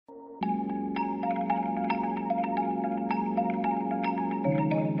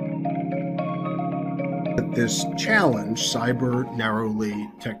This challenge, cyber narrowly,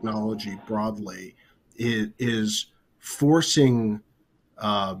 technology broadly, is forcing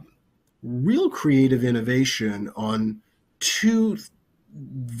uh, real creative innovation on two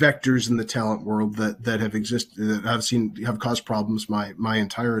vectors in the talent world that have existed, that I've seen have caused problems my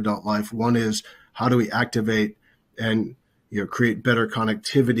entire adult life. One is, how do we activate and create better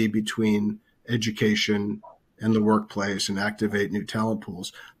connectivity between education and the workplace and activate new talent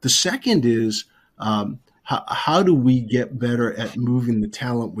pools. The second is, how do we get better at moving the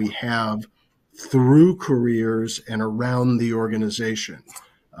talent we have through careers and around the organization.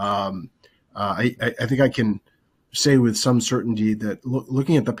 Um, I think I can say with some certainty that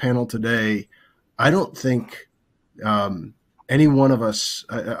looking at the panel today, I don't think any one of us,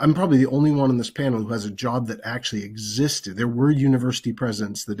 I'm probably the only one on this panel who has a job that actually existed. There were university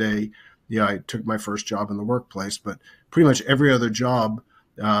presidents the day I took my first job in the workplace, but pretty much every other job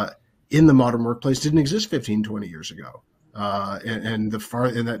in the modern workplace didn't exist 15, 20 years ago. And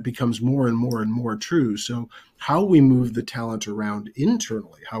that becomes more and more and more true. So how we move the talent around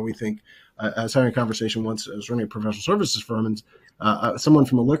internally, how we think. I was having a conversation once. I was running a professional services firm, and someone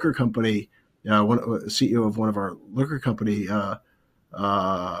from a liquor company, CEO of one of our liquor company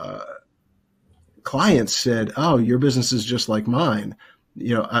clients said, "Oh, your business is just like mine.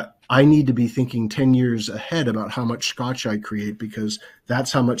 I need to be thinking 10 years ahead about how much scotch I create, because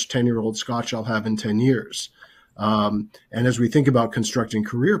that's how much 10-year-old scotch I'll have in 10 years." And as we think about constructing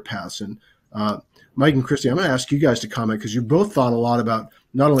career paths, and Mike and Christy, I'm going to ask you guys to comment, because you both thought a lot about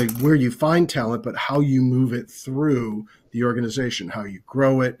not only where you find talent, but how you move it through the organization, how you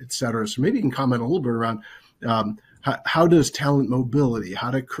grow it, et cetera. So maybe you can comment a little bit around how does talent mobility,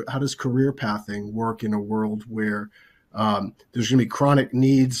 how does career pathing work in a world where there's going to be chronic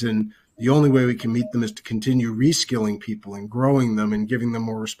needs, and the only way we can meet them is to continue reskilling people and growing them and giving them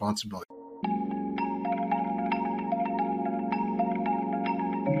more responsibility.